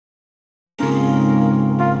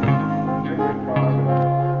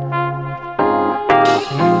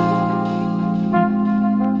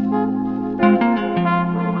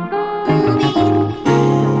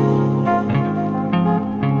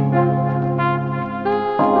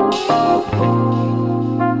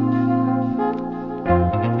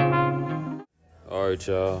right,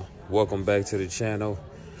 y'all. Welcome back to the channel.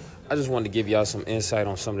 I just wanted to give y'all some insight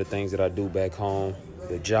on some of the things that I do back home.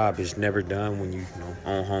 The job is never done when you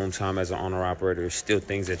on home time as an owner operator. There's still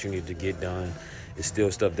things that you need to get done. It's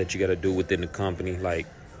still stuff that you got to do within the company. Like,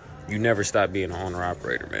 you never stop being an owner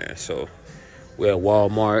operator, man. So we're at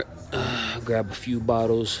Walmart. Grab a few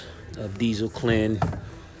bottles of Diesel Clean.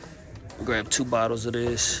 Grab 2 bottles of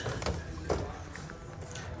this.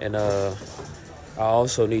 And I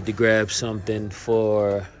also need to grab something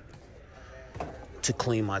to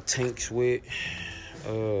clean my tanks with.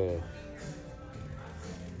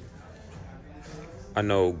 I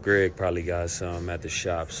know Greg probably got some at the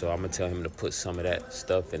shop, so I'm gonna tell him to put some of that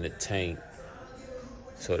stuff in the tank,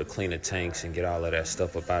 so to clean the tanks and get all of that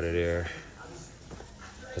stuff up out of there.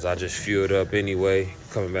 Cause I just fueled up anyway,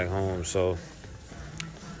 coming back home. So,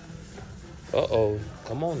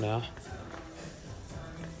 come on now.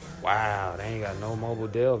 Wow, they ain't got no mobile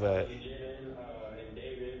Delvac.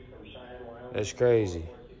 That's crazy.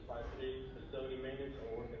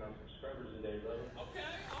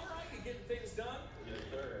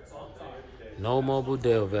 No mobile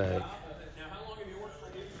Delvac.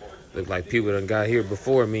 Look like people done got here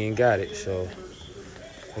before me and got it, so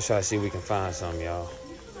let's try to see if we can find some, y'all.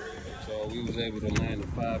 So we was able to land a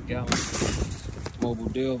 5-gallon mobile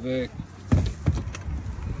Delvac.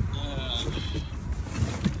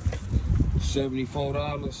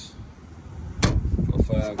 $74 for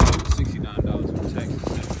 5 gallons, $69 for Texas.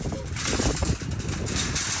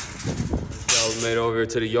 Y'all, we made it over here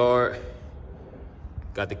to the yard.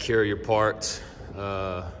 Got the carrier parts.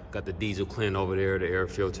 Got the Diesel Clean over there, the air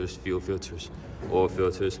filters, fuel filters, oil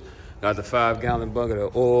filters. Got the 5-gallon bucket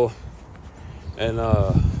of oil. And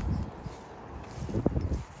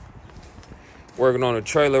working on a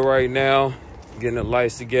trailer right now, getting the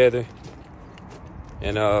lights together.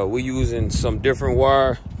 And we're using some different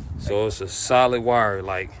wire. So it's a solid wire,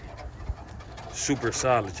 like super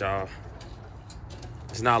solid, y'all.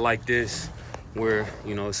 It's not like this where,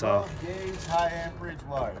 it's all 12 gauge high amperage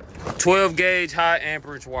wire. 12 gauge high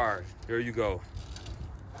amperage wire. There you go.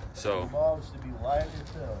 So Should be light as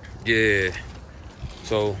hell. yeah.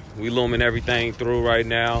 So we looming everything through right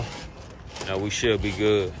now. We should be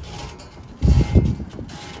good.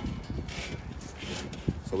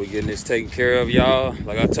 So we getting this taken care of, y'all.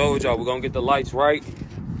 Like I told y'all, we're gonna get the lights right.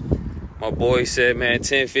 My boy said, man,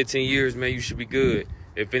 10, 15 years, man, you should be good.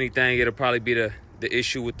 If anything, it'll probably be the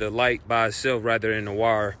issue with the light by itself rather than the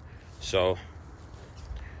wire. So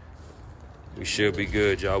we should be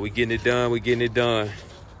good, y'all. We getting it done, we getting it done.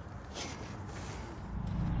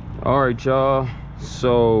 All right, y'all.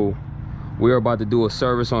 So we're about to do a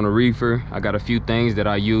service on a reefer. I got a few things that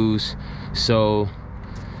I use. So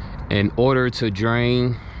in order to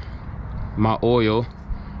drain my oil,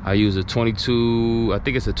 I use a 22, I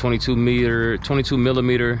think it's a 22 millimeter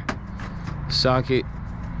socket,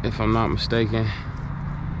 if I'm not mistaken.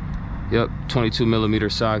 Yep, 22 millimeter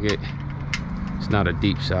socket. It's not a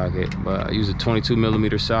deep socket, but I use a 22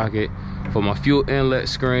 millimeter socket. For my fuel inlet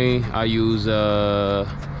screen, I use I'm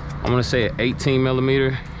gonna say an 18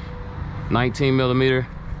 millimeter, 19 millimeter.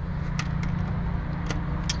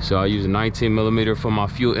 So I use a 19 millimeter for my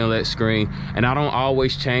fuel inlet screen. And I don't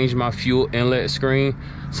always change my fuel inlet screen.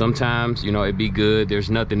 Sometimes, it'd be good. There's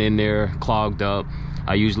nothing in there clogged up.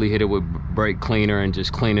 I usually hit it with brake cleaner and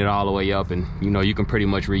just clean it all the way up, and you can pretty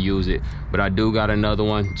much reuse it. But I do got another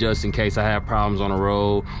one just in case I have problems on the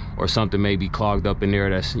road or something may be clogged up in there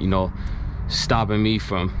that's, stopping me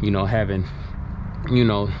from, having,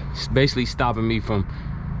 basically stopping me from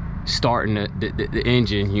starting the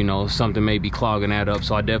engine. Something may be clogging that up,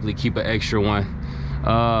 so I definitely keep an extra one.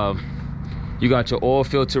 You got your oil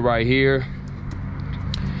filter right here,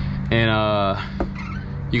 and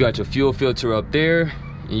you got your fuel filter up there,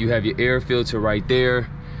 and you have your air filter right there.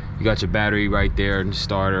 You got your battery right there, and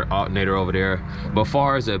starter alternator over there. But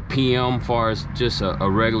far as a PM, far as just a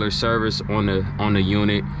regular service on the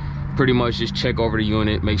unit, pretty much just check over the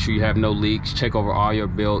unit, make sure you have no leaks, check over all your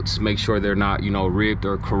belts, make sure they're not, ripped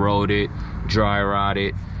or corroded, dry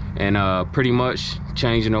rotted, and pretty much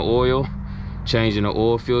changing the oil, changing the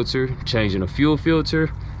oil filter, changing the fuel filter,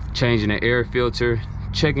 changing the air filter,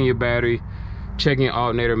 checking your battery, checking your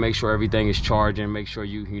alternator, make sure everything is charging, make sure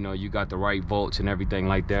you got the right volts and everything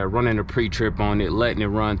like that, running a pre-trip on it, letting it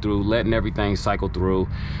run through, letting everything cycle through.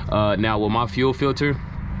 Now with my fuel filter,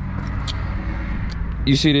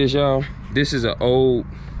 you see this, y'all? This is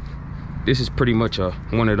this is pretty much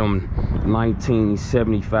one of them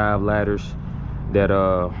 1975 ladders that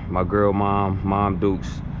my girl mom Dukes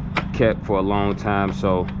kept for a long time.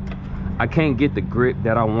 So I can't get the grip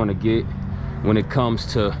that I want to get when it comes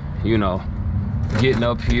to, you know, getting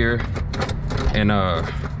up here and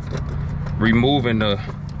removing the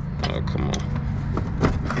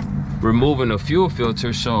removing the fuel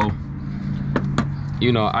filter. So,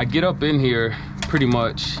 you know, I get up in here pretty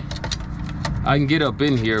much. I can get up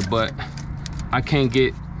in here, but I can't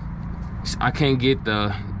get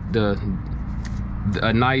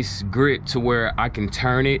a nice grip to where I can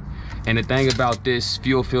turn it. And the thing about this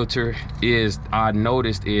fuel filter is, I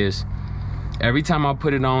noticed is, every time I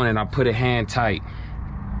put it on and I put it hand tight,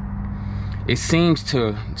 it seems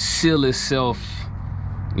to seal itself,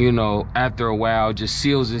 you know, after a while, just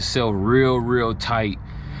seals itself real tight.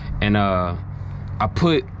 And I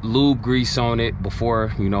put lube grease on it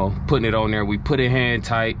before, you know, putting it on there. We put it hand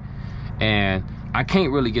tight, and I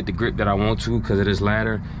can't really get the grip that I want to because of this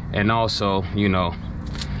ladder. And also, you know,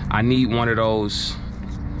 I need one of those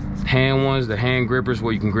hand ones, the hand grippers,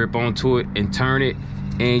 where you can grip onto it and turn it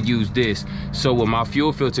and use this. So with my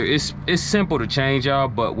fuel filter, it's simple to change, y'all,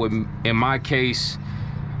 but in my case,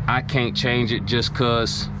 I can't change it just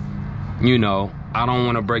cause, you know, I don't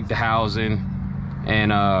want to break the housing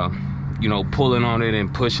and you know, pulling on it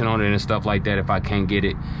and pushing on it and stuff like that if I can't get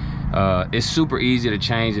it. It's super easy to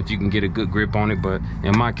change if you can get a good grip on it, but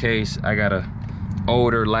in my case, I got a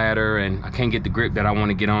older ladder and I can't get the grip that I want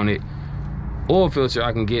to get on it. Oil filter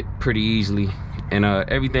I can get pretty easily, and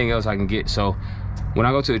everything else I can get. So when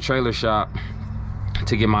I go to the trailer shop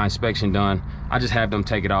to get my inspection done, I just have them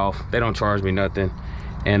take it off. They don't charge me nothing,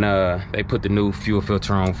 and they put the new fuel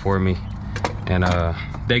filter on for me, and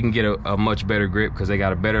they can get a much better grip because they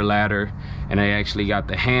got a better ladder, and they actually got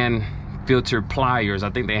the hand filter pliers.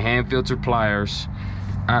 I think they hand filter pliers.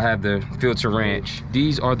 I have the filter wrench.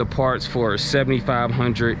 These are the parts for a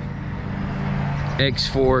 7500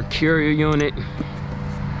 X4 carrier unit.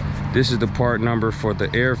 This is the part number for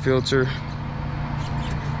the air filter,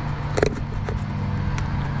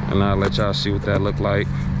 and I'll let y'all see what that look like.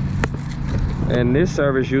 And this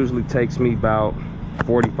service usually takes me about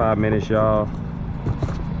 45 minutes, y'all.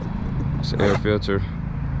 It's an air filter.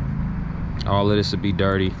 All of this would be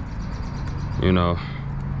dirty, you know,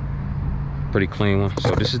 pretty clean one.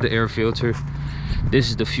 So this is the air filter. This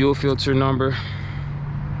is the fuel filter number,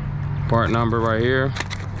 part number right here.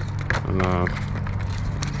 And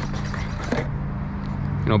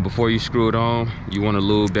you know, before you screw it on, you want to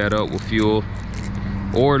lube that up with fuel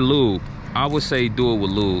or lube. I would say do it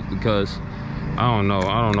with lube because I don't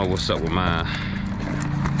know what's up with mine.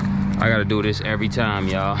 I gotta do this every time,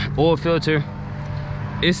 y'all. Oil filter,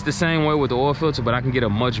 it's the same way with the oil filter, but I can get a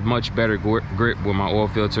much better grip with my oil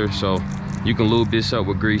filter. So you can lube this up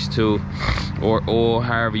with grease too, or oil,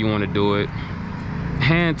 however you want to do it.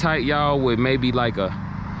 Hand tight, y'all, with maybe like a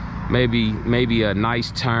maybe a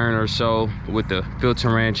nice turn or so with the filter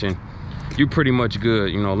wrench, and you're pretty much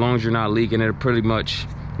good. You know, as long as you're not leaking, it'll pretty much,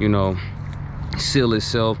 you know, seal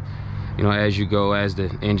itself, you know, as you go, as the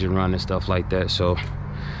engine run and stuff like that. So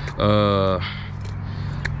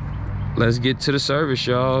let's get to the service,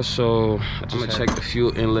 y'all. So I'm gonna check the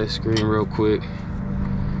fuel inlet screen real quick.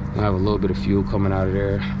 I have a little bit of fuel coming out of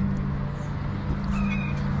there.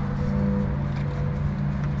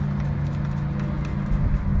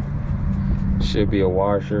 Should be a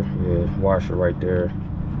washer. Yeah, washer right there.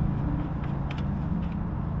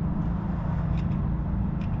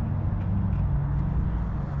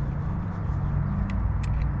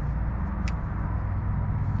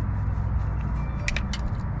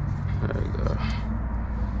 There we go.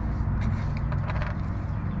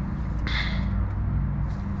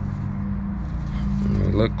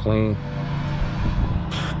 They look clean.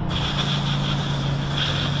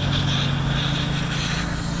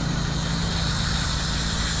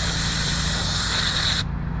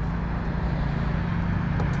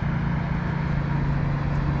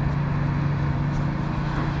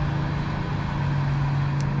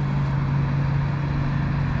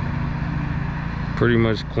 Pretty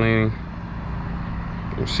much clean.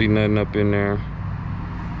 Don't see nothing up in there.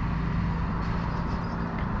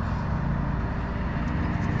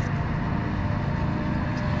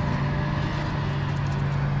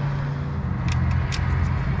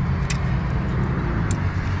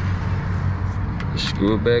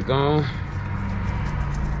 Screw it back on.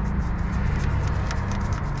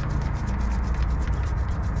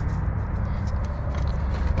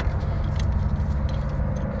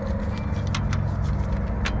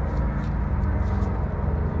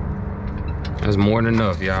 That's more than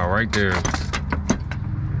enough, y'all, right there.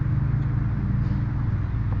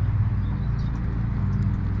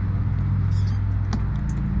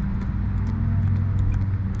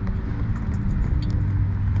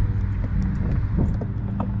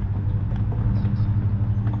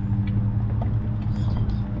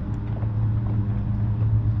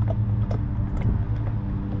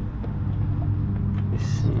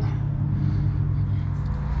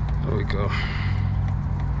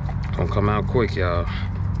 gonna come out quick, y'all.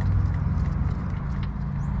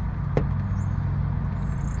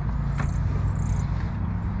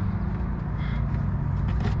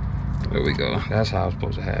 There we go. That's how I'm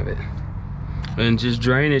supposed to have it. And just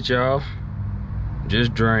drain it, y'all.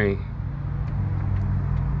 Just drain.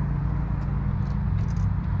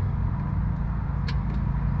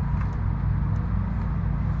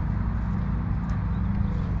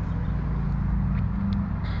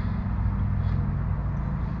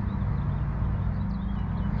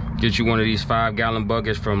 Get you one of these 5-gallon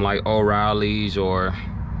buckets from like O'Reilly's or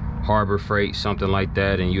Harbor Freight, something like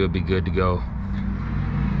that, and you'll be good to go.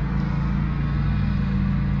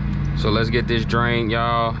 So let's get this drained,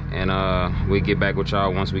 y'all, and we'll get back with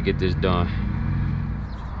y'all once we get this done.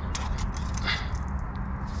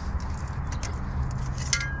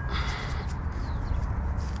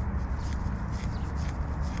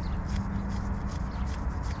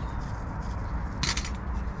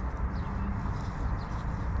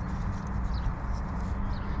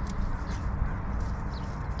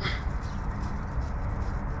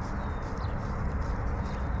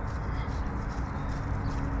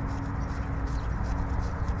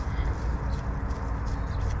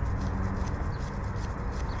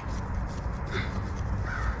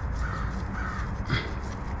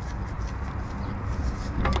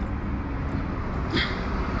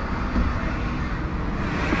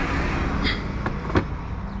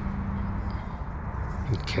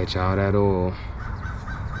 Catch all that oil.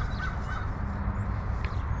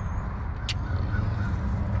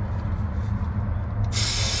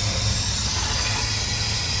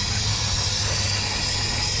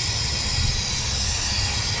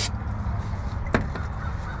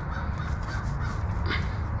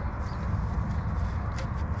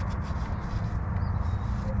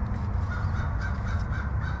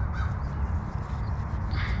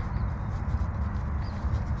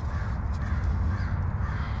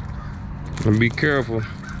 And be careful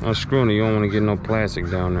unscrewing it, you don't want to get no plastic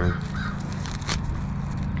down there.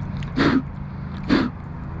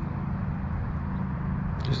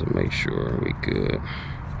 Just to make sure we good.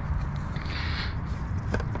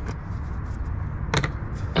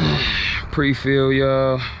 Pre-fill,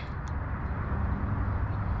 y'all.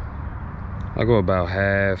 I go about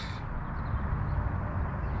half.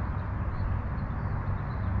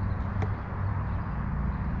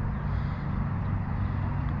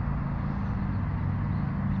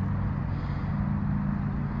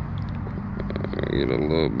 Get a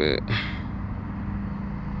little bit.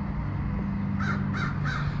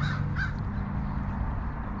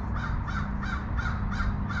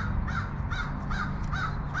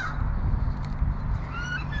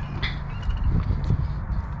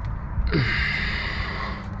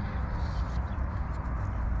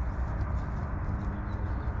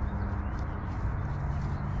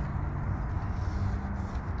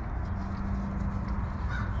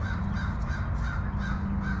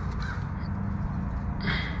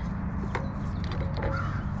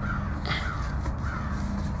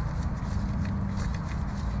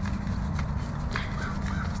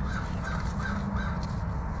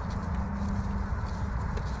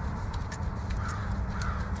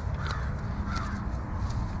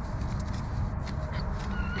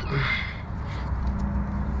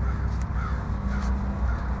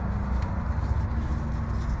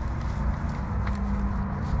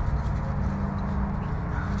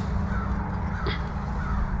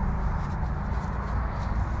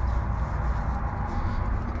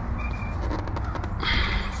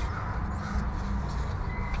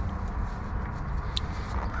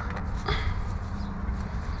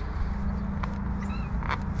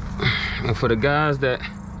 And for the guys that,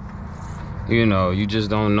 you know, you just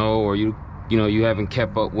don't know, or you know, you haven't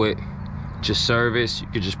kept up with your service, you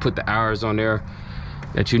could just put the hours on there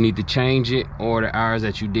that you need to change it, or the hours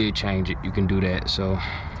that you did change it. You can do that. So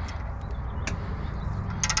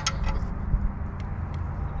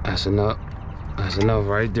that's enough. That's enough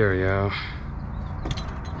right there, y'all.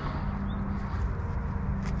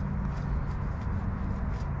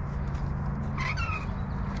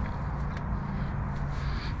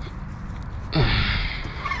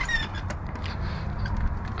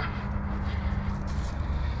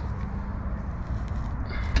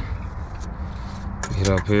 Get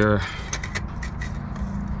up here.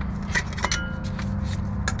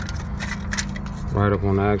 Right up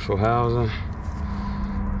on the actual housing.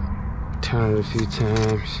 Turn it a few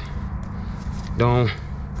times. Don't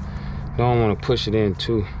want to push it in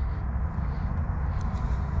too.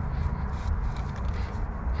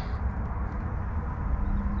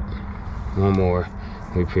 One more,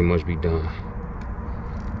 we pretty much be done.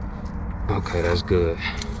 Okay, that's good.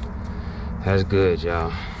 That's good,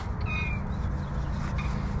 y'all.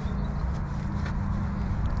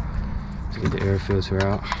 Get the air filter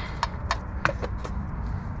out.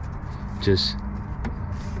 Just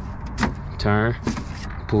turn,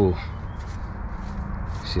 pull.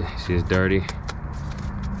 See it's dirty.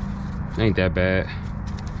 Ain't that bad.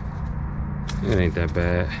 It ain't that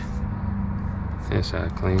bad.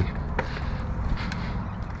 Inside clean.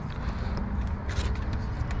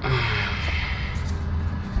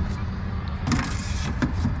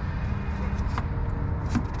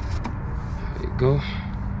 There you go.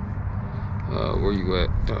 Where you at?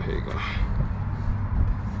 Oh, here you go.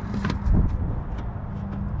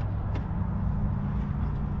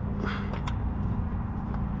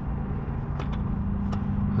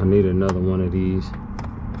 I need another one of these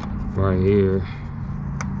right here.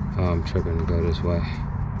 Oh, I'm tripping to go this way.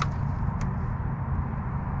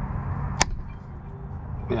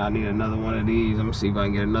 Yeah, I need another one of these. I'm gonna see if I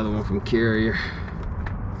can get another one from Carrier.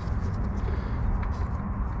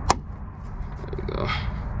 There we go.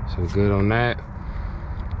 So good on that.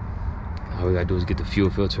 All we gotta do is get the fuel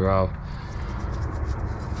filter out.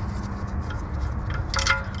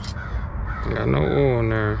 Got no oil in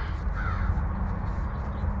there.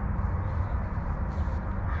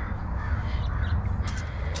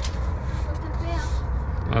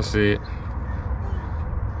 I see it.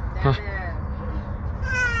 Huh.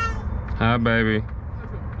 Hi, baby.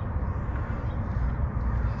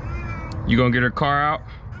 You gonna get her car out?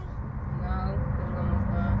 No, it's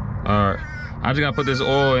almost done. All right. I just gotta put this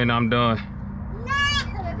oil in. I'm done.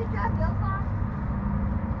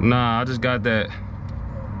 Nah, I just got that.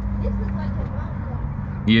 This is like a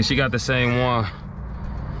long. Yeah, she got the same one.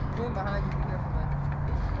 Going behind you, be careful,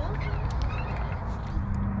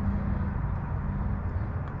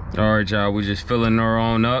 All right, y'all. We just filling her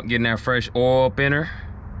on up, getting that fresh oil up in her.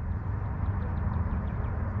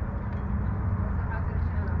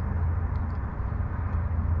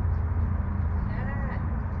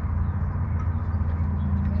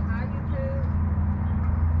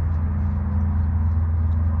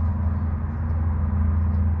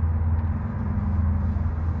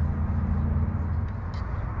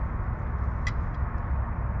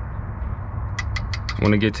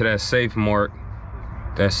 Want to get to that safe mark.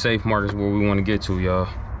 That safe mark is where we want to get to, y'all.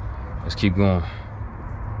 Let's keep going.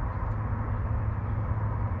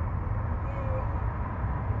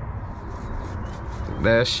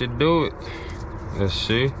 That should do it. Let's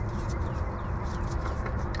see.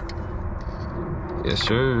 Yes,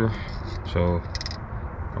 sir. So,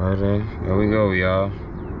 right there we go, y'all.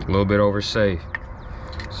 A little bit over safe.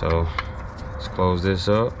 So, let's close this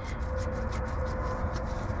up.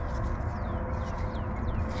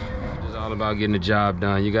 About getting the job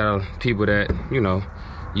done. You got people that, you know,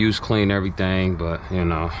 use clean everything, but you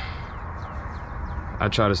know, I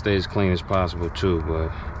try to stay as clean as possible too, but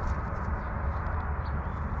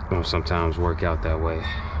don't sometimes work out that way.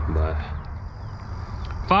 But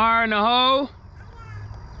fire in the hole.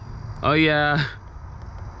 Oh yeah,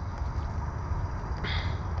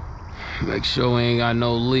 make sure we ain't got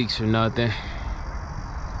no leaks or nothing.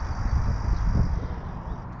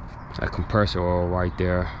 That compressor oil right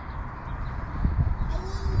there.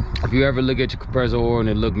 If you ever look at your compressor oil and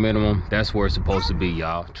it look minimum, that's where it's supposed to be,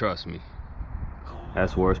 y'all. Trust me.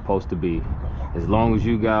 That's where it's supposed to be. As long as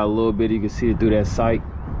you got a little bit, you can see it through that sight.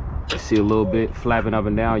 You see a little bit flapping up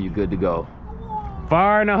and down, you're good to go.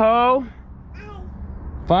 Fire in the hole.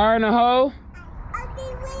 Fire in the hole.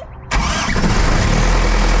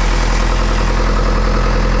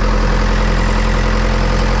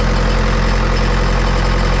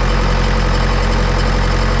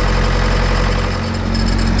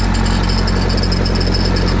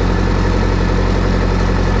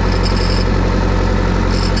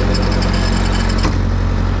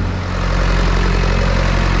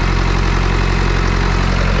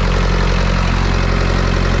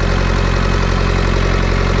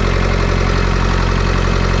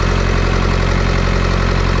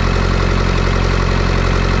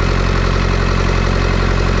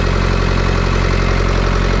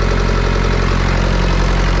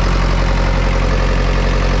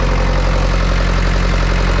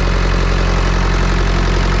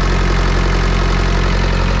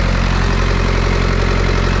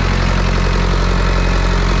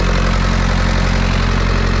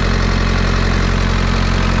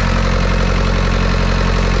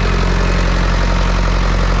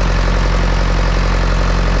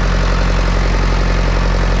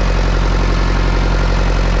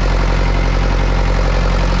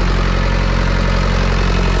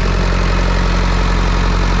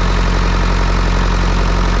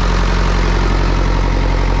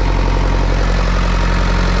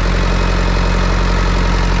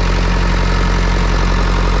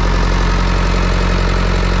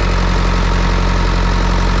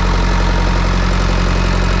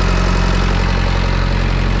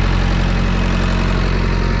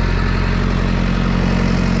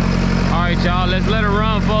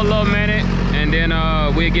 and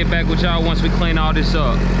then we'll get back with y'all once we clean all this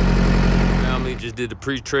up. Family just did the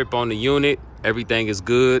pre-trip on the unit. Everything is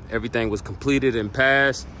good. Everything was completed and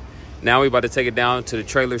passed. Now we about to take it down to the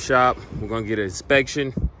trailer shop. We're gonna get an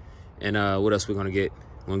inspection, and what else we're gonna get?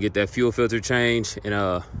 We're gonna get that fuel filter change,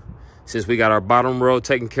 and since we got our bottom row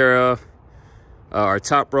taken care of, our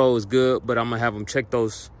top row is good, but I'm gonna have them check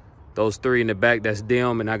those 3 in the back that's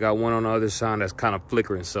dim, and I got one on the other side that's kind of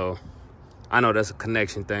flickering. So I know that's a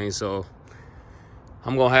connection thing, so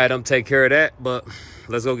I'm gonna have them take care of that. But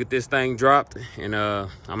let's go get this thing dropped, and I'm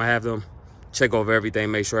gonna have them check over everything,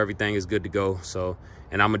 make sure everything is good to go. So,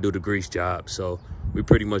 and I'm gonna do the grease job. So we're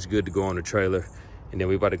pretty much good to go on the trailer, and then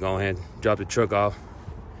we about to go ahead and drop the truck off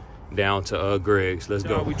down to Greg's. Let's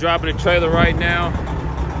go. We dropping the trailer right now,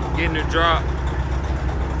 getting the drop.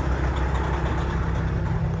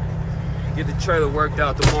 Get the trailer worked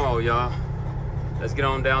out tomorrow, y'all. Let's get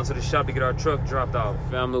on down to the shop to get our truck dropped off.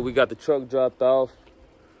 Family, we got the truck dropped off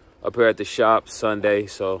up here at the shop Sunday.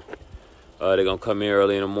 So they're gonna come in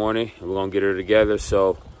early in the morning and we're gonna get her together.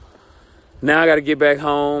 So now I gotta get back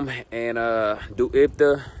home and do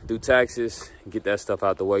IFTA, do taxes, get that stuff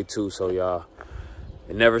out the way too. So y'all,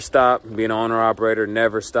 it never stops. Being an owner operator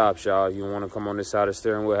never stops, y'all. You wanna come on this side of the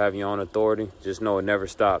steering wheel, have your own authority, just know it never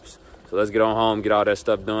stops. So let's get on home, get all that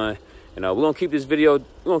stuff done. And we're gonna keep this video,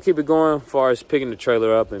 we're gonna keep it going as far as picking the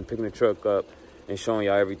trailer up and picking the truck up and showing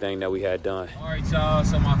y'all everything that we had done. All right, y'all,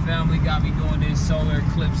 so my family got me doing this solar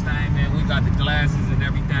eclipse thing, man. We got the glasses and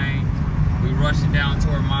everything. We rushing down to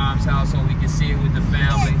her mom's house so we can see it with the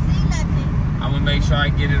family. I'm gonna make sure I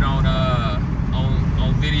get it on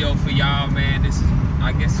video for y'all, man. This is,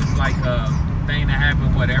 I guess it's like a thing that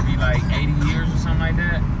happened, what, every like 80 years or something like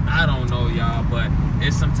that? I don't know, y'all, but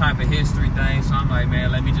it's some type of history thing. So I'm like,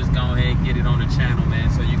 man, let me just go ahead and get it on the channel,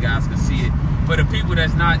 man, so you guys can see it. For the people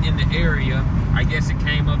that's not in the area, I guess it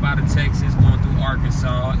came up out of Texas, going through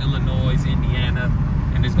Arkansas, Illinois, Indiana,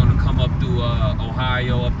 and it's gonna come up through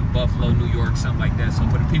Ohio, up to Buffalo, New York, something like that. So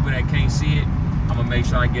for the people that can't see it, I'm gonna make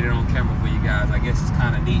sure I get it on camera for you guys. I guess it's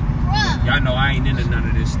kind of neat. Y'all know I ain't into none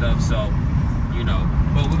of this stuff, so, you know.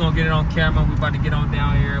 But we're gonna get it on camera. We're about to get on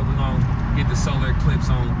down here. We're gonna get the solar eclipse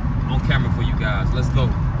on camera for you guys. Let's go.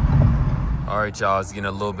 All right, y'all, it's getting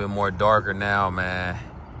a little bit more darker now, man.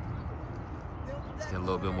 It's getting a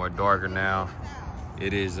little bit more darker now.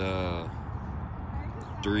 It is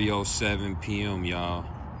 3:07 p.m., y'all.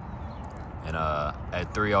 And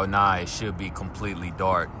at 3:09, it should be completely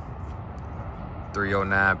dark.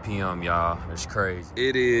 3:09 p.m., y'all. It's crazy.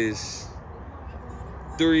 It is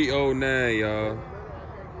 3:09, y'all.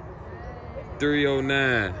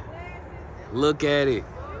 3:09. Look at it.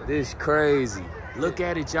 This crazy. Look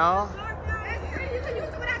at it, y'all.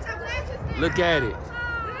 Look at it.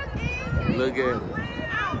 Look at it.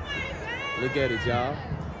 Look at it, y'all.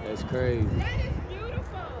 That's crazy.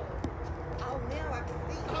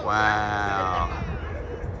 Wow.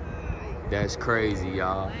 That's crazy,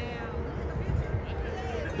 y'all.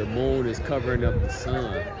 The moon is covering up the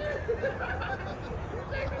sun.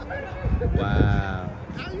 Wow.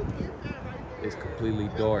 It's completely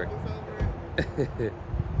dark.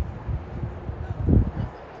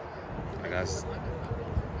 Like I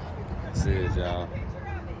said, y'all,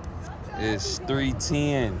 it's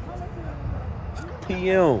 3:10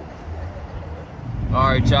 p.m. All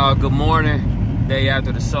right, y'all, good morning. Day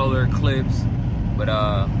after the solar eclipse. But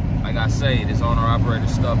like I say, this owner operator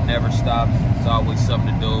stuff never stops. It's always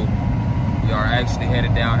something to do. We are actually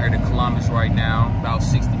headed down here to Columbus right now, about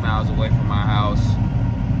 60 miles away from my house.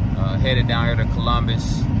 Headed down here to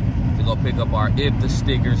Columbus to go pick up our IFTA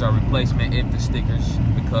stickers, our replacement IFTA stickers,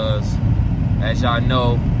 because as y'all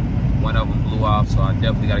know, one of them blew off, so I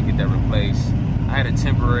definitely got to get that replaced. I had a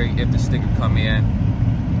temporary IFTA sticker come in,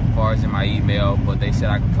 as far as in my email, but they said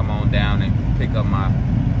I could come on down and pick up my,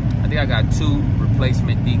 I think I got 2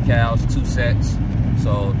 replacement decals, 2 sets.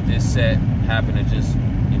 So this set happened to just,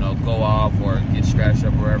 you know, go off or get scratched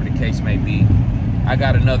up, wherever the case may be. I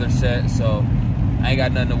got another set, so I ain't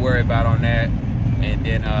got nothing to worry about on that. And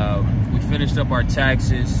then we finished up our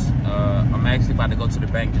taxes. I'm actually about to go to the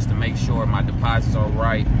bank just to make sure my deposits are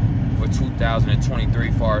right for 2023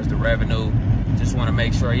 as far as the revenue. Just want to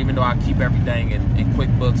make sure, even though I keep everything in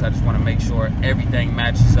QuickBooks, I just want to make sure everything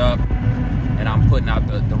matches up and I'm putting out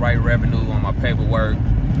the right revenue on my paperwork.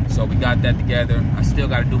 So we got that together. I still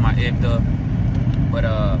got to do my IFTA, but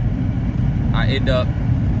I end up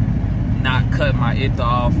not cutting my IFTA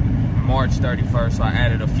off March 31st, so I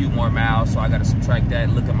added a few more miles, so I got to subtract that,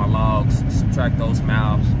 look at my logs, subtract those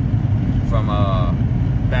miles from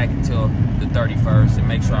back until the 31st and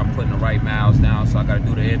make sure I'm putting the right miles down. So I got to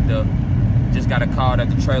do the IFTA, Just got a call that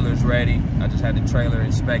the trailer is ready. I just had the trailer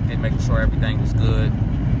inspected, making sure everything was good.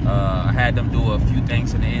 I had them do a few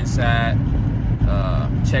things in the inside.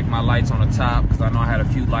 Check my lights on the top, because I know I had a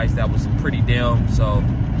few lights that was pretty dim. So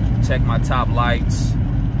check my top lights,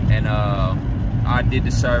 and I did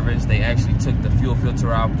the service. They actually took the fuel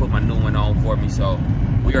filter out, put my new one on for me. So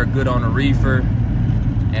we are good on the reefer,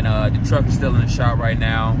 and the truck is still in the shop right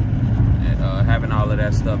now, and having all of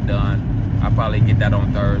that stuff done. I'll probably get that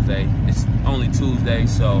on Thursday. It's only Tuesday,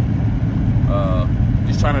 so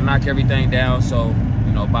just trying to knock everything down, so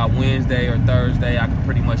you know, by Wednesday or Thursday I can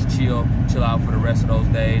pretty much chill out for the rest of those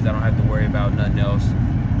days. I don't have to worry about nothing else,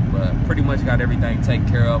 but pretty much got everything taken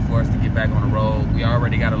care of for us to get back on the road. We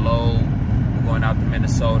already got a load. We're going out to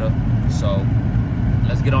Minnesota, so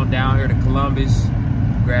let's get on down here to Columbus,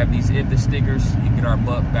 grab these IFTA stickers, and get our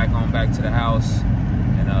butt back to the house.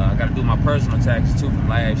 And I got to do my personal taxes too from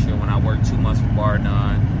last year when I worked 2 months for Bar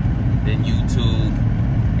None, then YouTube,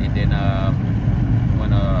 and then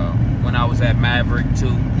when I was at Maverick too,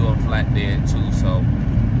 doing flatbed too. So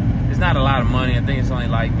it's not a lot of money. I think it's only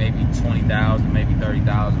like maybe $20,000, maybe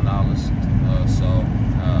 $30,000. So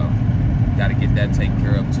got to get that taken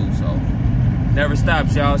care of too. So never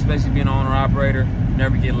stops, y'all, especially being an owner operator.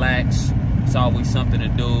 Never get lax. It's always something to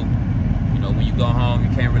do. You know, when you go home, you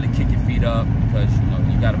can't really kick your feet up, because you know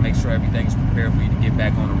you got to make sure everything's prepared for you to get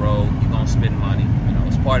back on the road. You're gonna spend money. You know,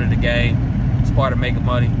 it's part of the game. It's part of making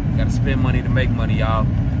money. You got to spend money to make money, y'all.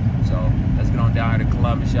 So let's get on down here to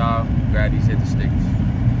Columbus, y'all. Grab these IFTA stickers.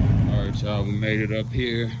 All right, y'all, we made it up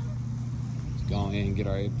here. Let's go ahead and get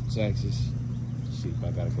our IFTA taxes. See if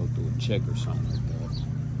I gotta go through a check or something like that.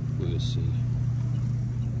 We'll see.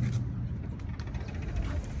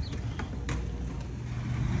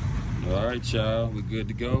 All right, y'all, we're good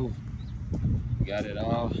to go. Got it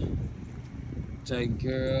all taken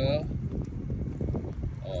care of.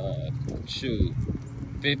 Shoot,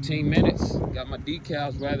 15 minutes. Got my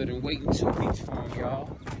decals rather than waiting 2 weeks for them,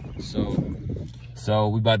 y'all. So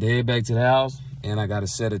we about to head back to the house, and I got a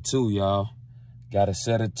set of 2, y'all. Got a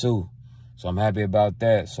set of 2. So I'm happy about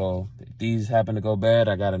that. So if these happen to go bad,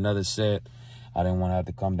 I got another set. I didn't want to have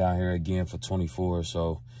to come down here again for 24,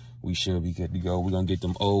 so we should be good to go. We're gonna get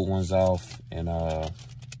them old ones off, and that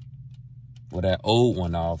old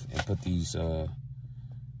one off, and put these 2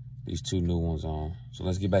 new ones on. So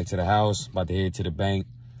let's get back to the house. About to head to the bank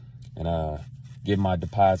and get my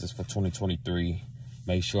deposits for 2023.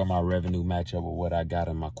 Make sure my revenue match up with what I got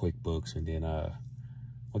in my QuickBooks, and then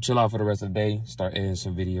we'll chill out for the rest of the day. Start editing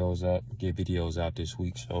some videos up. Get videos out this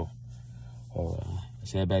week. So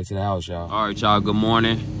let's head back to the house, y'all. All right, y'all. Good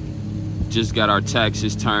morning. Just got our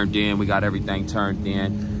taxes turned in. We got everything turned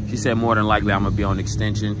in. She said more than likely I'm gonna be on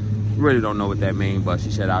extension. Really don't know what that means, but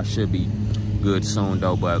she said I should be good soon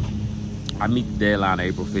though. But I meet the deadline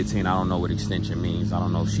April 15. I don't know what extension means. I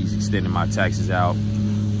don't know if she's extending my taxes out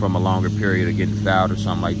from a longer period of getting filed or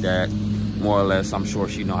something like that. More or less, I'm sure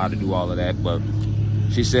she know how to do all of that. But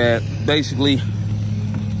she said basically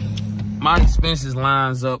my expenses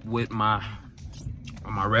lines up with my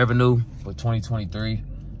revenue for 2023.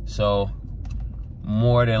 So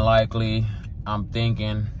more than likely, I'm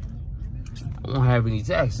thinking I won't have any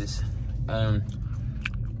taxes.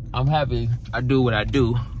 I'm happy I do what I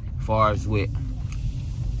do as far as with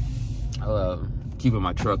keeping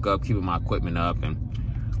my truck up, keeping my equipment up, and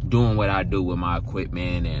doing what I do with my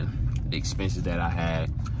equipment and the expenses that I had.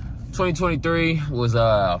 2023 was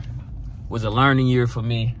a learning year for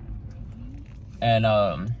me, and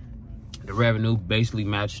the revenue basically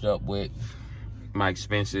matched up with my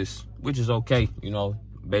expenses, which is okay, you know,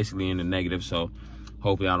 basically in the negative. So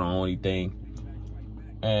hopefully I don't owe anything.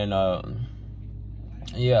 And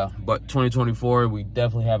yeah, but 2024, we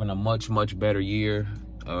definitely having a much better year.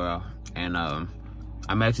 And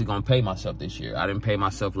I'm actually gonna pay myself this year. I didn't pay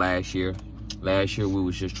myself last year. Last year we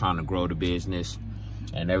was just trying to grow the business,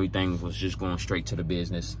 and everything was just going straight to the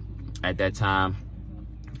business. At that time,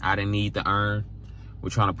 I didn't need to earn. We're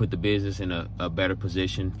trying to put the business in a better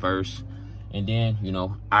position first, and then, you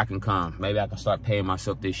know, I can come. Maybe I can start paying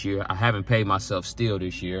myself this year. I haven't paid myself still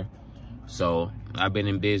this year. So I've been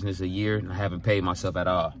in business a year and I haven't paid myself at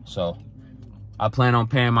all. So I plan on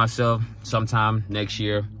paying myself sometime next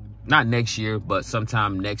year. Not next year, but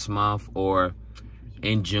sometime next month or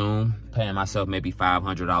in June. Paying myself maybe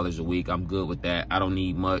 $500 a week. I'm good with that. I don't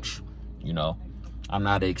need much, you know. I'm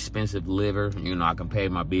not an expensive liver. You know, I can pay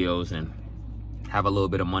my bills and have a little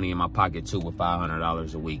bit of money in my pocket too with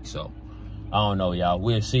 $500 a week. So I don't know, y'all.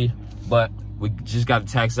 We'll see. But we just got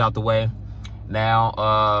the taxes out the way. Now,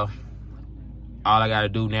 all I gotta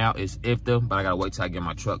do now is IFTA, but I gotta wait till I get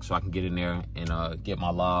my truck so I can get in there and get my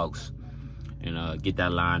logs and get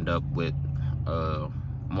that lined up with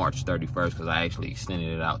March 31st because I actually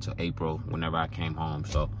extended it out to April whenever I came home.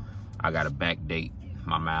 So I got to backdate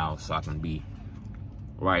my miles so I can be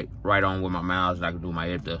right on with my miles and I can do my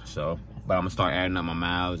IFTA. So, but I'm gonna start adding up my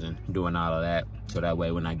miles and doing all of that so that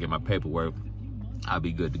way when I get my paperwork, I'll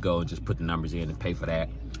be good to go and just put the numbers in and pay for that.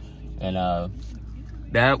 And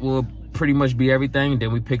that will pretty much be everything.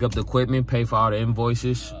 Then we pick up the equipment, pay for all the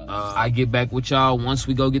invoices. I get back with y'all once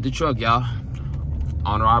we go get the truck, y'all.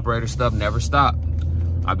 Owner operator stuff never stop.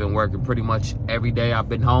 I've been working pretty much every day I've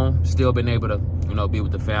been home. Still been able to, you know, be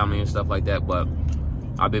with the family and stuff like that, but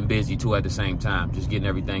I've been busy too at the same time, just getting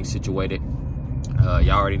everything situated.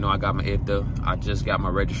 Y'all already know I got my IFTA. I just got my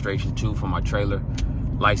registration too for my trailer,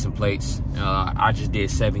 license plates. I just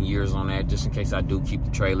did 7 years on that just in case I do keep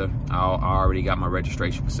the trailer. I already got my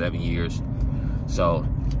registration for 7 years. So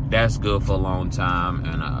that's good for a long time.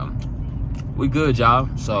 And we good, y'all.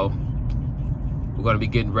 So we're gonna be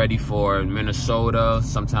getting ready for Minnesota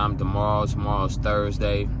sometime tomorrow. Tomorrow's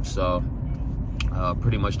Thursday. So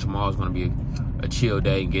pretty much tomorrow's gonna be a chill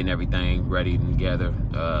day and getting everything ready and together.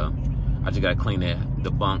 I just gotta clean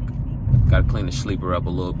the bunk, gotta clean the sleeper up a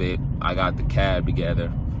little bit. I got the cab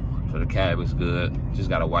together, so the cab is good. Just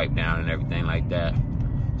gotta wipe down and everything like that.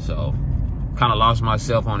 So kind of lost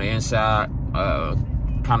myself on the inside,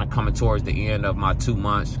 kind of coming towards the end of my 2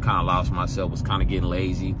 months. Kind of lost myself, was kind of getting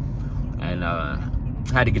lazy, and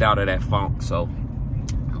had to get out of that funk. So,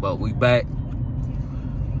 but we back,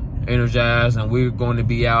 energized, and we're going to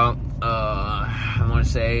be out, I want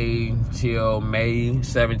to say till May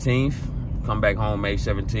 17th. Come back home May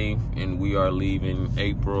 17th, and we are leaving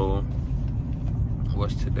April.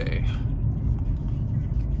 What's today?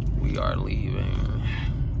 We are leaving.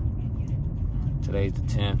 Today's the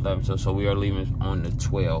 10th, 11th, so we are leaving on the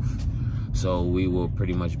 12th. So we will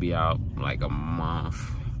pretty much be out like a month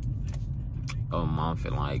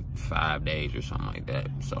and like 5 days or something like that.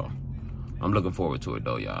 So I'm looking forward to it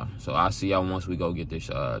though, y'all. So I'll see y'all once we go get this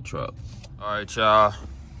truck. All right, y'all.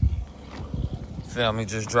 Family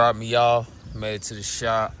just dropped me off. Made it to the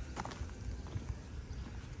shop.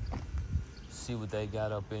 See what they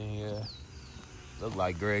got up in here. Look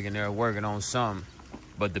like Greg in there working on something.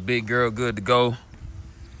 But the big girl good to go.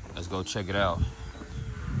 Let's go check it out.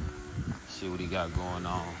 See what he got going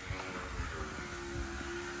on.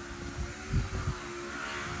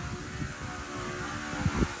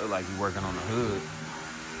 Look like he's working on the hood.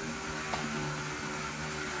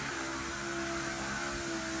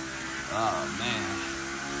 Oh, man.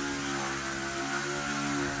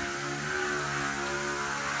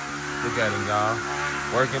 Look at him, y'all.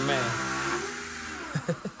 Working man.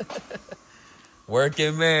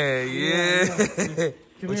 Working man, yeah.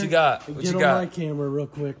 What you got? What you got? Get on my camera real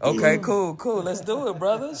quick. Okay, cool. Let's do it,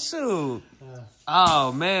 brother. Shoot.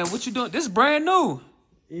 Oh, man. What you doing? This is brand new.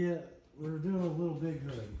 Yeah, we're doing a little big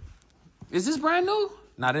hood. Is this brand new?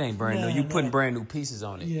 Nah, that ain't brand new. You putting brand new pieces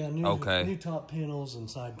on it. Yeah, new top panels and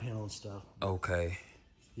side panel and stuff. Okay.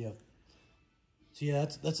 Yep. So yeah,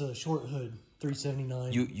 that's a short hood,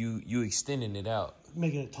 379. You extending it out.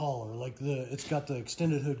 Making it taller. Like it's got the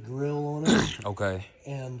extended hood grill on it. Okay.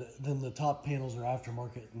 And then the top panels are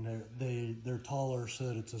aftermarket, and they're taller so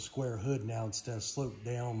that it's a square hood now instead of sloped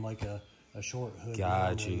down like a short hood.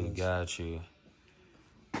 Got you.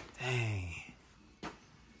 Dang.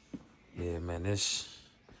 Yeah, man, this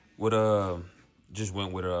would just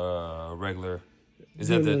went with a regular. Is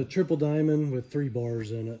that the triple diamond with 3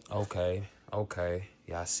 bars in it? Okay.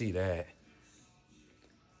 Yeah, I see that.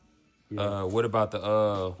 Yeah. What about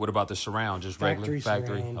the surround? Just regular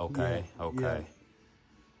factory? Surround. Okay. Yeah.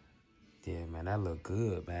 Yeah, man, that look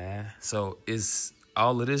good, man. So is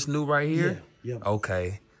all of this new right here? Yeah. Yep.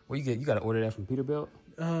 Okay. Well, you got to order that from Peterbilt?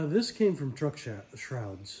 This came from Truck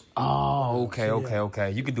Shrouds. Oh,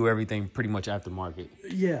 okay. You can do everything pretty much aftermarket.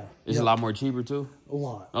 Yeah. It's a lot more cheaper too? A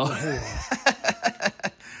lot. Oh. A whole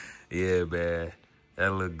lot. Yeah, man.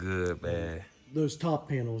 That look good, man. Those top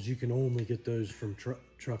panels, you can only get those from truck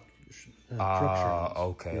Shrouds.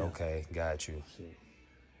 Okay. Got you.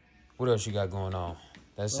 What else you got going on?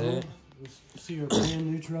 That's it? See your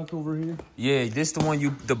brand new truck over here? Yeah, this the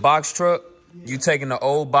one the box truck? Yeah. You taking the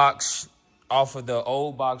old box off of the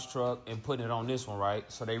old box truck and putting it on this one, right?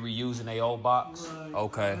 So they reusing their old box? Right.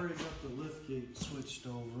 Okay. I already got the lift gate switched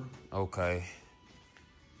over. Okay.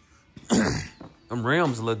 Them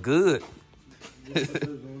rims look good.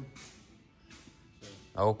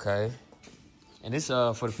 Okay. And this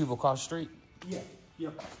for the people across the street? Yeah.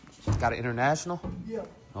 Yep. Got an international? Yep.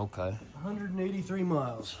 Okay. 183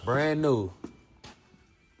 miles. Brand new.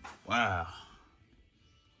 Wow.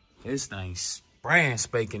 This thing's brand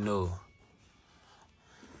spanking new.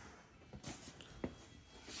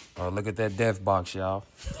 Oh, look at that death box, y'all.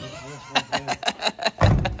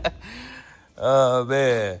 Oh,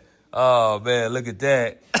 man. Oh, man, look at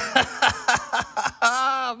that.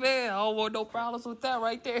 Oh, man, I don't want no problems with that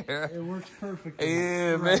right there. It works perfectly.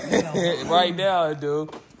 Yeah, man. Right now,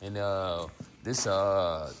 dude. And this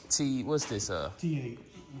what's this? T8.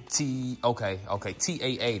 Okay,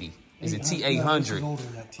 T880. Is it No, this is T800? older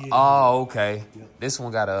than that, T800. Oh, okay. Yep. This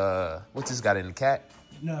one got what's this got in the cat?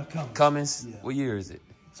 No, Cummins. Cummins? Yeah. What year is it?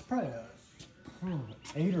 It's probably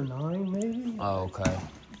 8 or 9, maybe. Oh, okay.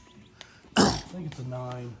 I think it's a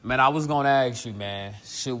 9. Man, I was gonna ask you, man,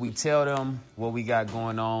 should we tell them what we got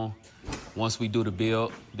going on once we do the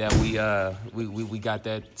build, that we got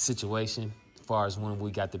that situation as far as when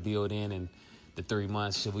we got the build in and the 3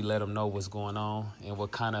 months? Should we let them know what's going on and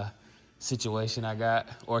what kind of situation I got,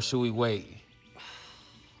 or should we wait?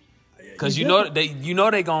 Because you know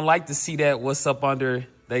they gonna like to see that what's up under.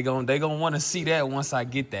 They gonna want to see that once I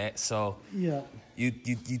get that. So Yeah. you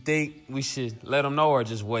think we should let them know or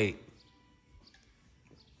just wait?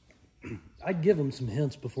 I'd give them some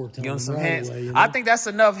hints before telling Give them them some right hints. away, you know? I think that's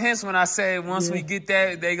enough hints when I say once we get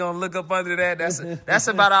that, they gonna look up under that. That's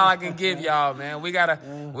about all I can give y'all, man. We gotta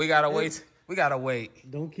wait. We gotta wait.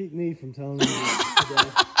 Don't keep me from telling you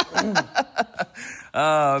today.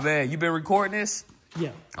 Oh man, you been recording this?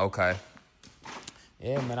 Yeah. Okay.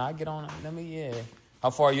 Yeah, man, I get on it. How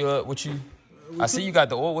far you up? What you? I see you got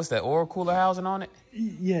the oil. What's that? Oil cooler housing on it?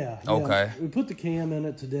 Yeah. Okay. We put the cam in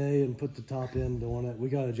it today and put the top end on it. We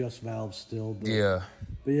got to adjust valves still. But, Yeah.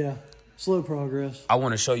 But yeah, slow progress. I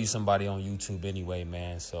want to show you somebody on YouTube anyway,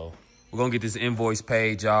 man. So we're gonna get this invoice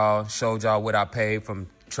paid, y'all. Showed y'all what I paid from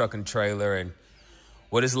truck and trailer and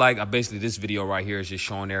what it's like. Basically, this video right here is just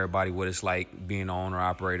showing everybody what it's like being an owner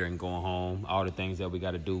operator and going home. All the things that we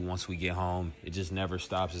got to do once we get home. It just never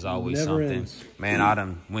stops. It's always Never something. ends. Man, I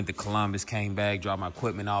done went to Columbus, came back, dropped my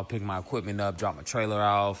equipment off, picked my equipment up, dropped my trailer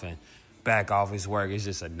off, and back office work. It's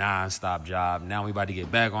just a non-stop job. Now we about to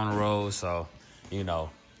get back on the road, so you know,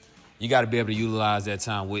 you got to be able to utilize that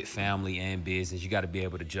time with family and business. You got to be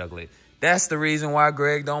able to juggle it. That's the reason why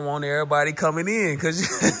Greg don't want everybody coming in, cause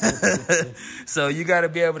so you got to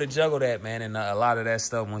be able to juggle that, man. And a lot of that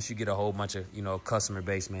stuff, once you get a whole bunch of customer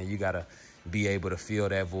base, man, you got to be able to fill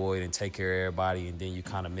that void and take care of everybody, and then you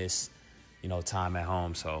kind of miss time at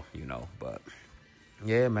home. So but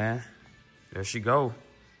yeah, man, there she go.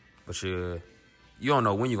 But you don't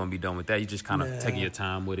know when you're gonna be done with that. You just kind of taking your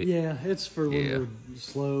time with it. Yeah, it's for when we're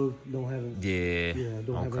slow, don't have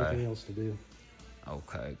have anything else to do.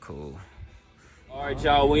 Okay, cool. All right,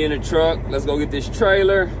 y'all, we in the truck. Let's go get this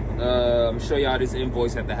trailer. I'm gonna show y'all this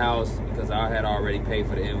invoice at the house because I had already paid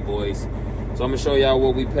for the invoice. So I'm gonna show y'all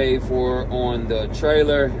what we paid for on the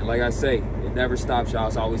trailer. And like I say, it never stops, y'all.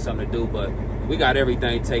 It's always something to do, but we got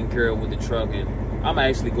everything taken care of with the truck, and I'm gonna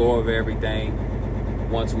actually go over everything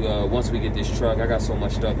once we get this truck. I got so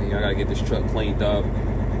much stuff in here. I gotta get this truck cleaned up.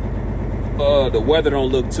 The weather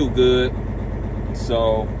don't look too good,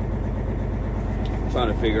 so trying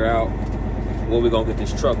to figure out when we're gonna get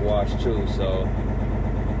this truck washed too. So,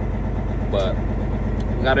 but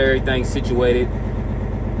we got everything situated.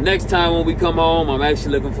 Next time when we come home, I'm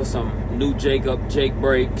actually looking for some new Jake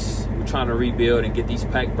brakes. We're trying to rebuild and get these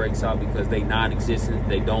pack brakes out because they non-existent,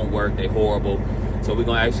 they don't work, they horrible. So we're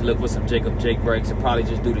gonna actually look for some Jake brakes and probably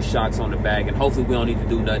just do the shocks on the back, and hopefully we don't need to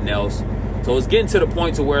do nothing else. So it's getting to the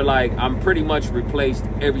point to where like I'm pretty much replaced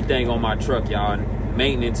everything on my truck, y'all, and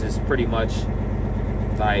maintenance is pretty much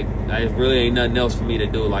like, it really ain't nothing else for me to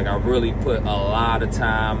do. Like, I really put a lot of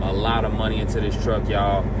time, a lot of money into this truck,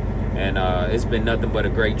 y'all. And it's been nothing but a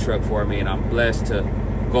great truck for me. And I'm blessed to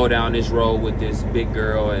go down this road with this big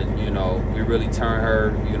girl. And, we really turned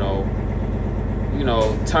her,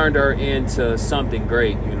 turned her into something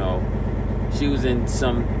great, She was in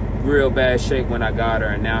some real bad shape when I got her.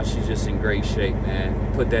 And now she's just in great shape,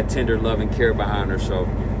 man. Put that tender love and care behind her. So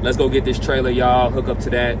let's go get this trailer, y'all. Hook up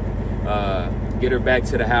to that. Get her back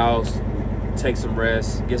to the house, take some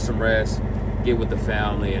rest, get with the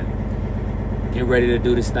family, and get ready to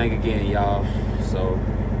do this thing again, y'all. So,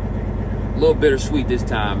 a little bittersweet this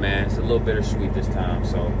time, man. It's a little bittersweet this time,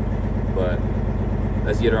 so, but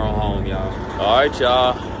let's get her on home, y'all. All right,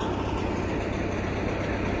 y'all.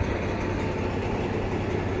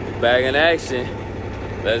 Back in action.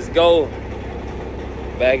 Let's go.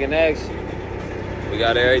 Back in action. We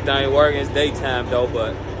got everything working. It's daytime, though,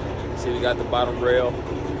 but see, we got the bottom rail,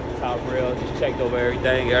 top rail, just checked over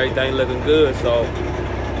everything. Everything looking good, so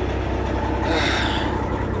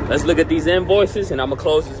let's look at these invoices, and I'm gonna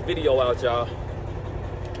close this video out, y'all.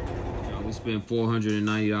 We spent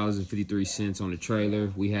 $490.53 on the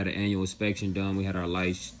trailer. We had an annual inspection done. We had our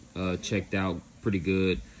lights checked out pretty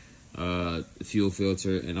good. the fuel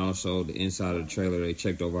filter, and also the inside of the trailer. They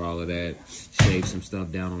checked over all of that, shaved some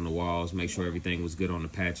stuff down on the walls, make sure everything was good on the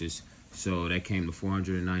patches. So that came to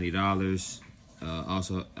 $490.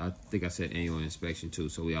 Also, I think I said annual inspection too,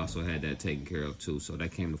 so we also had that taken care of too. So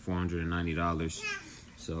that came to $490.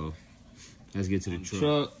 So let's get to the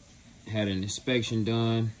truck. Had an inspection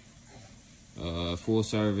done, full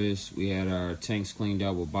service. We had our tanks cleaned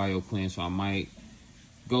out with BioClean, so I might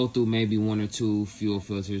go through maybe 1 or 2 fuel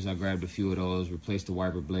filters. I grabbed a few of those, replaced the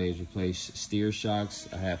wiper blades, replaced steer shocks.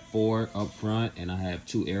 I have 4 up front, and I have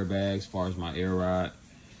 2 airbags as far as my air rod.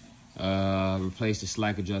 Replaced the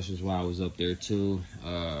slack adjusters while I was up there too.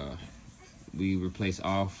 We replaced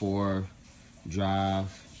all 4 drive.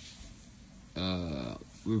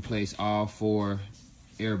 Replaced all 4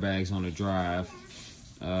 airbags on the drive.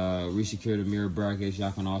 Resecured the mirror brackets.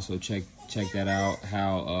 Y'all can also check that out,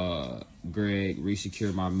 how Greg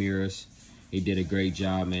resecured my mirrors. He did a great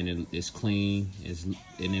job, man. It's clean, and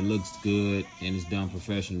it looks good, and it's done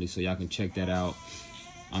professionally, so y'all can check that out.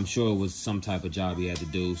 I'm sure it was some type of job he had to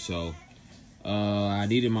do. So I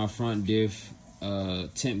needed my front diff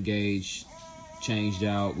temp gauge changed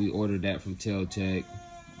out. We ordered that from Teltec.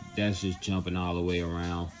 That's just jumping all the way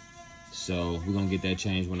around. So we're gonna get that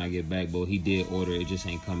changed when I get back, but he did order it, just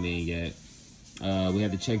ain't come in yet. We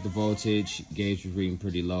had to check the voltage. Gauge was reading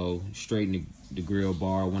pretty low. Straighten the grill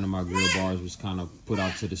bar. One of my grill bars was kind of put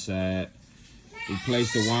out to the side.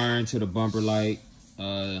 Replaced the wiring to the bumper light.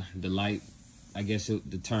 The light, I guess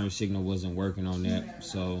the turn signal wasn't working on that.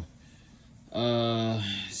 So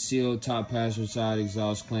sealed top passenger side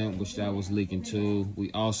exhaust clamp, which that was leaking too.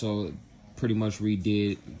 We also pretty much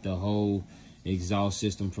redid the whole exhaust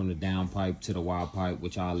system from the downpipe to the wild pipe,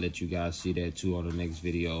 which I'll let you guys see that too on the next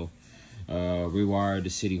video. Rewired the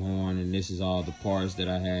city horn, and this is all the parts that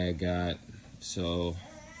I had got. So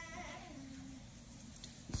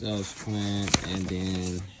exhaust clamp, and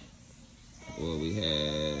then what we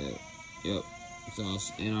had, yep,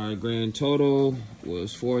 exhaust. And our grand total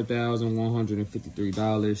was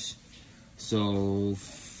 $4,153. So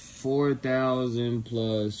 $4,000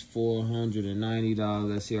 plus $490.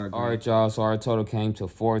 Let's see our. All right, y'all. So our total came to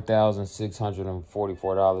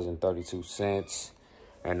 $4,644.32,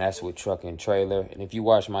 and that's with truck and trailer. And if you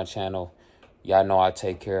watch my channel, y'all know I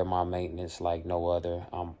take care of my maintenance like no other.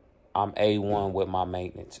 I'm A1 with my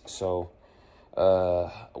maintenance. So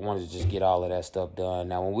I wanted to just get all of that stuff done.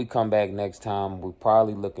 Now, when we come back next time, we're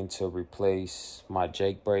probably looking to replace my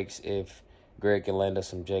Jake brakes if Greg can lend us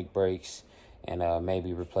some Jake brakes. And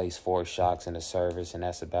maybe replace 4 shocks in the service, and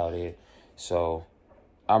that's about it. So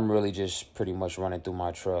I'm really just pretty much running through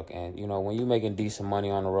my truck. And, you know, when you're making decent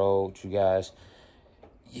money on the road, you guys,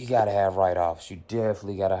 you got to have write-offs. You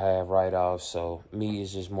definitely got to have write-offs. So me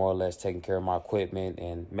is just more or less taking care of my equipment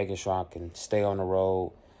and making sure I can stay on the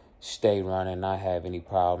road, stay running, not have any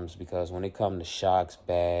problems. Because when it comes to shocks,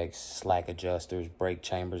 bags, slack adjusters, brake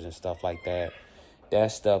chambers, and stuff like that,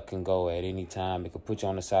 that stuff can go at any time. It could put you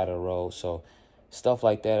on the side of the road. So stuff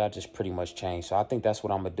like that, I just pretty much change. So I think that's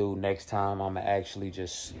what I'm going to do next time. I'm going to actually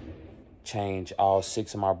just change all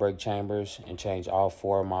 6 of my brake chambers and change all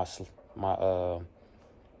 4 of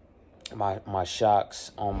my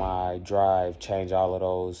shocks on my drive, change all of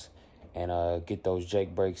those, and get those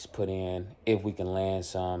Jake brakes put in if we can land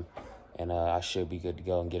some. And I should be good to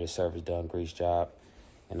go and get a service done, grease job,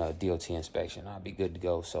 and a DOT inspection. I'll be good to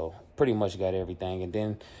go. So pretty much got everything. And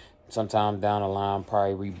then sometime down the line,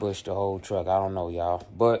 probably rebush the whole truck. I don't know, y'all,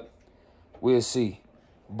 but we'll see.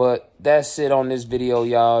 But that's it on this video,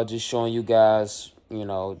 y'all. Just showing you guys, you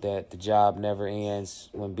know, that the job never ends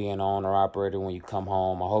when being an owner operator when you come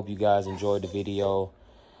home. I hope you guys enjoyed the video.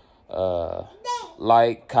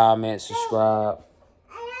 Like, comment, subscribe.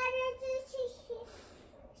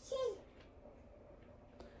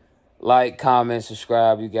 Like, comment,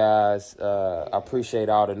 subscribe, you guys. I appreciate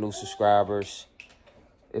all the new subscribers.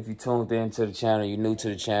 If you tuned into the channel, you're new to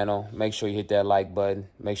the channel, make sure you hit that like button.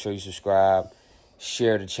 Make sure you subscribe.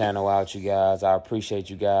 Share the channel out, you guys. I appreciate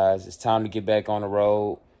you guys. It's time to get back on the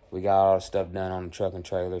road. We got all the stuff done on the truck and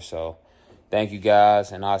trailer. So thank you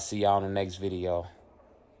guys, and I'll see y'all in the next video.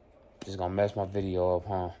 Just gonna mess my video up,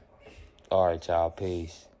 huh? All right, y'all.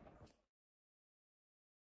 Peace.